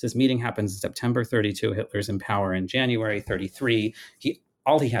 and this meeting happens in September 32. Hitler's in power in January 33.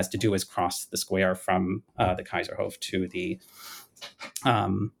 All he has to do is cross the square from the Kaiserhof to the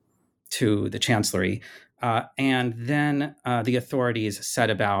Chancellery. And then the authorities set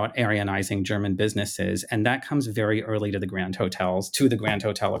about Aryanizing German businesses. And that comes very early to the Grand Hotels, to the Grand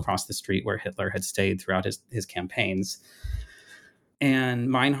Hotel across the street where Hitler had stayed throughout his campaigns. And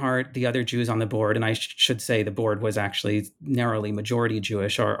Meinhardt, the other Jews on the board, and I should say the board was actually narrowly majority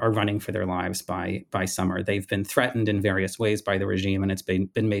Jewish, are running for their lives by summer. They've been threatened in various ways by the regime, and it's been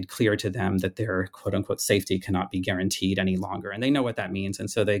made clear to them that their quote-unquote safety cannot be guaranteed any longer. And they know what that means.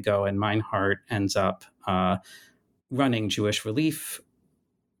 And so they go, and Meinhardt ends up running Jewish relief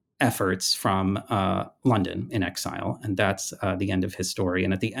efforts from London in exile. And that's the end of his story.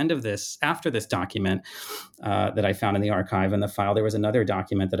 And at the end of this, after this document that I found in the archive and the file, there was another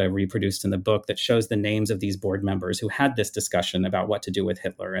document that I reproduced in the book that shows the names of these board members who had this discussion about what to do with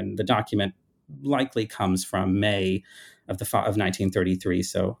Hitler. And the document likely comes from May of 1933.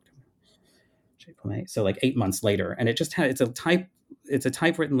 So like 8 months later. And it just had, it's a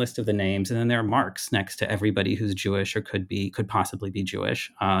typewritten list of the names, and then there are marks next to everybody who's Jewish or could possibly be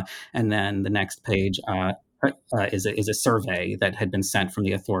Jewish. And then the next page is a survey that had been sent from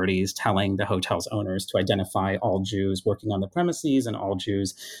the authorities telling the hotel's owners to identify all Jews working on the premises and all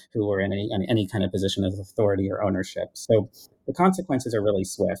Jews who were in any kind of position of authority or ownership. So the consequences are really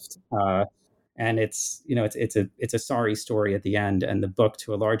swift. And it's a sorry story at the end. And the book,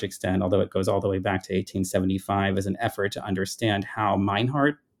 to a large extent, although it goes all the way back to 1875, is an effort to understand how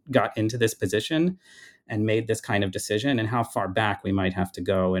Meinhardt got into this position and made this kind of decision, and how far back we might have to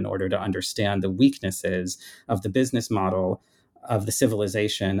go in order to understand the weaknesses of the business model, of the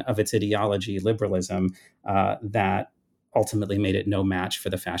civilization, of its ideology, liberalism, that ultimately made it no match for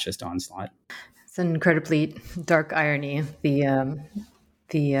the fascist onslaught. It's an incredibly dark irony, the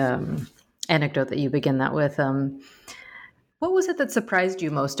anecdote that you begin that with. What was it that surprised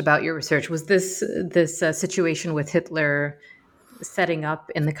you most about your research? Was this situation with Hitler setting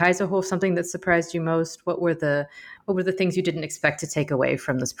up in the Kaiserhof something that surprised you most? What were the things you didn't expect to take away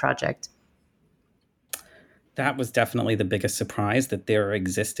from this project? That was definitely the biggest surprise, that there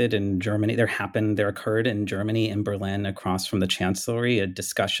existed in Germany. There occurred in Germany, in Berlin, across from the Chancellery, a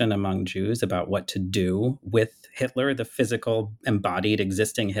discussion among Jews about what to do with Hitler, the physical, embodied,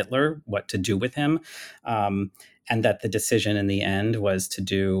 existing Hitler, what to do with him. And that the decision in the end was to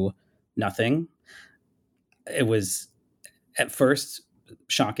do nothing. It was at first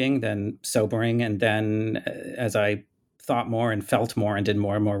shocking, then sobering. And then as I thought more and felt more and did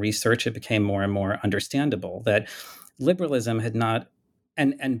more and more research, it became more and more understandable that liberalism had not,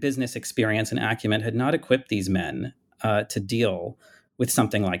 and business experience and acumen had not equipped these men to deal with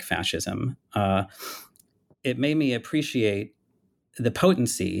something like fascism. It made me appreciate the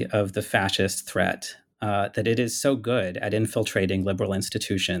potency of the fascist threat, that it is so good at infiltrating liberal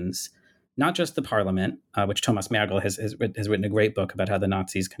institutions, not just the parliament, which Thomas Mergel has written a great book about how the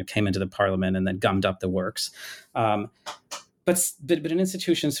Nazis kind of came into the parliament and then gummed up the works. But an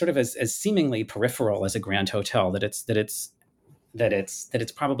institution sort of as seemingly peripheral as a Grand Hotel, that it's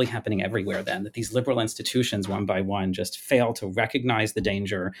probably happening everywhere then, that these liberal institutions one by one just fail to recognize the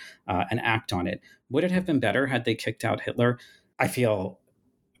danger and act on it. Would it have been better had they kicked out Hitler? I feel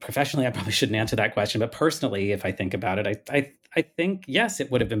professionally, I probably shouldn't answer that question, but personally, if I think about it, I think, yes, it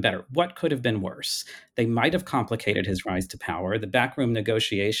would have been better. What could have been worse? They might have complicated his rise to power. The backroom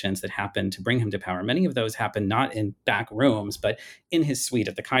negotiations that happened to bring him to power, many of those happened not in back rooms, but in his suite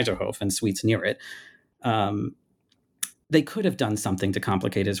at the Kaiserhof and suites near it. They could have done something to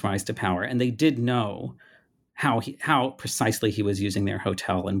complicate his rise to power, and they did know how precisely he was using their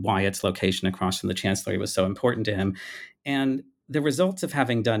hotel and why its location across from the Chancellery was so important to him. And the results of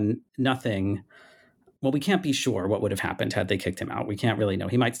having done nothing, well, we can't be sure what would have happened had they kicked him out. We can't really know.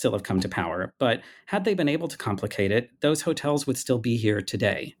 He might still have come to power. But had they been able to complicate it, those hotels would still be here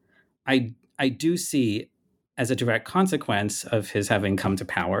today. I do see, as a direct consequence of his having come to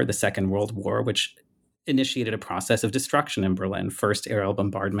power, the Second World War, which initiated a process of destruction in Berlin. First aerial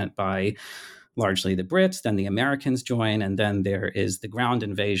bombardment by largely the Brits, then the Americans join, and then there is the ground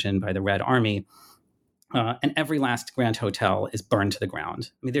invasion by the Red Army. And every last Grand Hotel is burned to the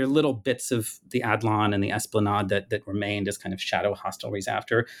ground. I mean, there are little bits of the Adlon and the Esplanade that remained as kind of shadow hostelries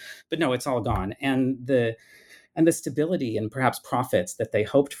after, but no, it's all gone. And the stability and perhaps profits that they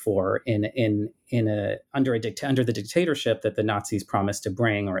hoped for under the dictatorship that the Nazis promised to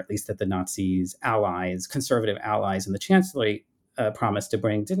bring, or at least that the Nazis' allies, conservative allies in the Chancellery, promised to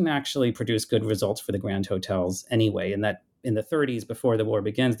bring didn't actually produce good results for the grand hotels anyway. And that in the 30s, before the war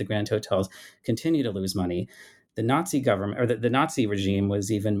begins, the grand hotels continue to lose money. The Nazi government, or the Nazi regime,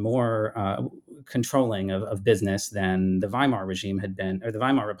 was even more controlling of business than the Weimar regime had been, or the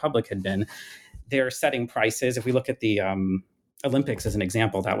Weimar Republic had been. They're setting prices. If we look at the Olympics as an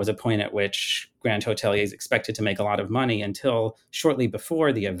example, that was a point at which grand hoteliers expected to make a lot of money until shortly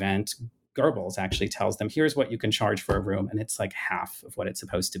before the event, Goebbels actually tells them, here's what you can charge for a room. And it's like half of what it's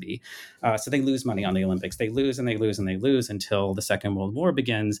supposed to be. So they lose money on the Olympics. They lose and they lose and they lose until the Second World War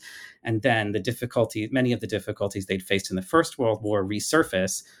begins. And then many of the difficulties they'd faced in the First World War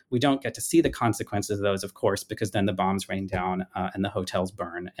resurface. We don't get to see the consequences of those, of course, because then the bombs rain down and the hotels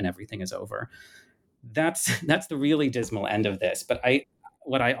burn and everything is over. That's the really dismal end of this. But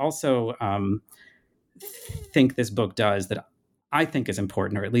what I also think this book does that I think is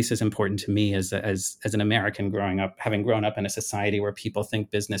important, or at least is important to me as an American having grown up in a society where people think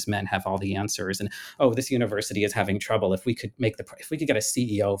businessmen have all the answers, and this university is having trouble. If we could get a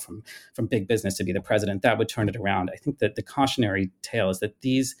CEO from big business to be the president, that would turn it around. I think that the cautionary tale is that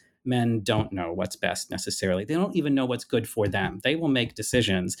these men don't know what's best necessarily. They don't even know what's good for them. They will make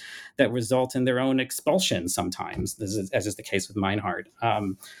decisions that result in their own expulsion sometimes, as is the case with Meinhardt.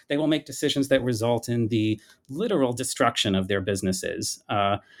 They will make decisions that result in the literal destruction of their businesses.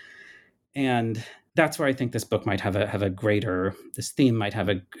 And that's where I think this book might this theme might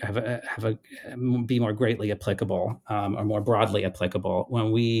be more greatly applicable, or more broadly applicable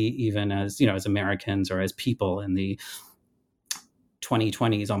when we, even as Americans or as people in the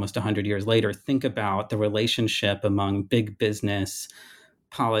 2020s, almost 100 years later, think about the relationship among big business,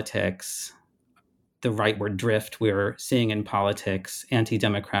 politics, the rightward drift we're seeing in politics,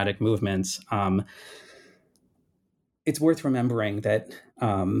 anti-democratic movements. It's worth remembering that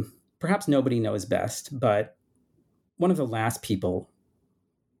perhaps nobody knows best, but one of the last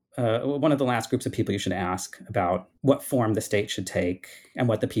groups of people you should ask about what form the state should take and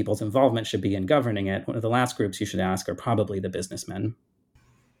what the people's involvement should be in governing it, one of the last groups you should ask are probably the businessmen.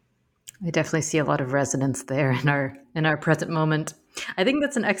 I definitely see a lot of resonance there in our present moment. I think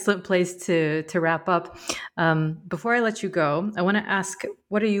that's an excellent place to wrap up. Before I let you go, I want to ask,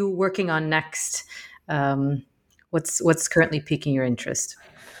 what are you working on next? What's currently piquing your interest?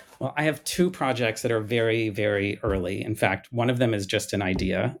 Well, I have two projects that are very, very early. In fact, one of them is just an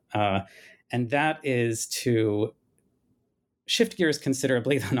idea, and that is to shift gears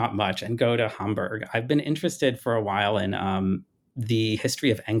considerably, though not much, and go to Hamburg. I've been interested for a while in the history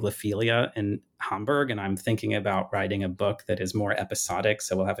of Anglophilia in Hamburg, and I'm thinking about writing a book that is more episodic.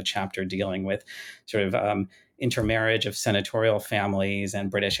 So we'll have a chapter dealing with sort of intermarriage of senatorial families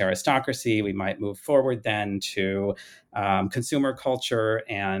and British aristocracy. We might move forward then to consumer culture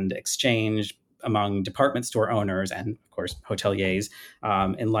and exchange among department store owners and, of course, hoteliers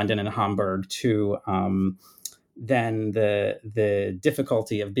in London and Hamburg, to then the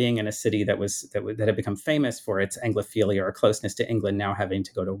difficulty of being in a city that had become famous for its Anglophilia or closeness to England, now having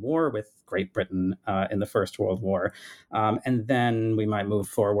to go to war with Great Britain in the First World War. And then we might move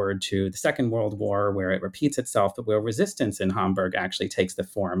forward to the Second World War, where it repeats itself, but where resistance in Hamburg actually takes the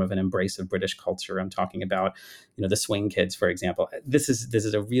form of an embrace of British culture. I'm talking about, the swing kids, for example. This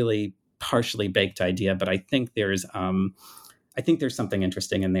is a really partially baked idea, but I think there's something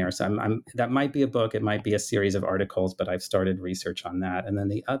interesting in there. So that might be a book, it might be a series of articles, but I've started research on that. And then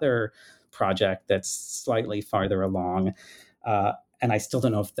the other project that's slightly farther along, and I still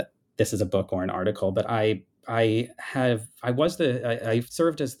don't know if this is a book or an article, but I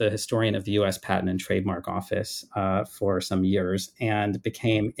served as the historian of the U.S. Patent and Trademark Office for some years, and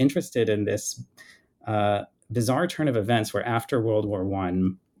became interested in this bizarre turn of events where after World War I,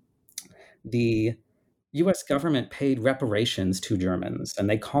 the U.S. government paid reparations to Germans, and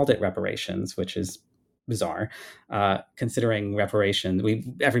they called it reparations, which is bizarre, considering reparations.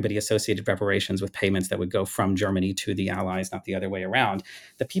 Everybody associated reparations with payments that would go from Germany to the Allies, not the other way around.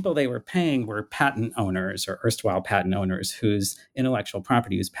 The people they were paying were patent owners, or erstwhile patent owners, whose intellectual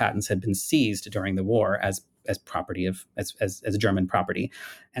property, whose patents had been seized during the war as property as German property,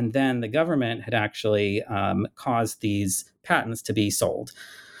 and then the government had actually caused these patents to be sold.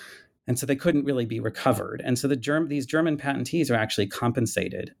 And so they couldn't really be recovered. And so these German patentees are actually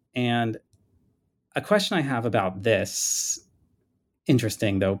compensated. And a question I have about this,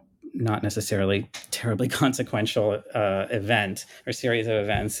 interesting, though not necessarily terribly consequential event or series of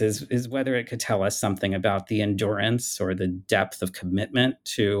events, is whether it could tell us something about the endurance or the depth of commitment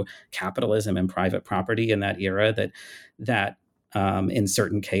to capitalism and private property in that era that in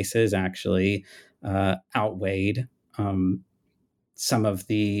certain cases actually outweighed some of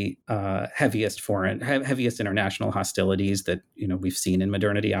the heaviest international hostilities that we've seen in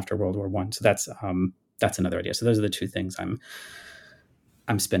modernity after World War I. So that's another idea. So those are the two things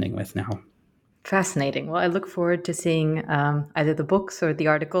I'm spinning with now. Fascinating. Well, I look forward to seeing either the books or the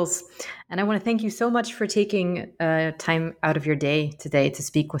articles. And I want to thank you so much for taking time out of your day today to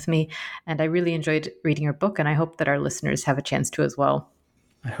speak with me. And I really enjoyed reading your book, and I hope that our listeners have a chance to as well.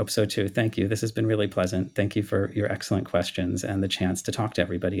 I hope so too. Thank you. This has been really pleasant. Thank you for your excellent questions and the chance to talk to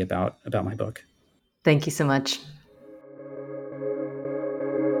everybody about my book. Thank you so much.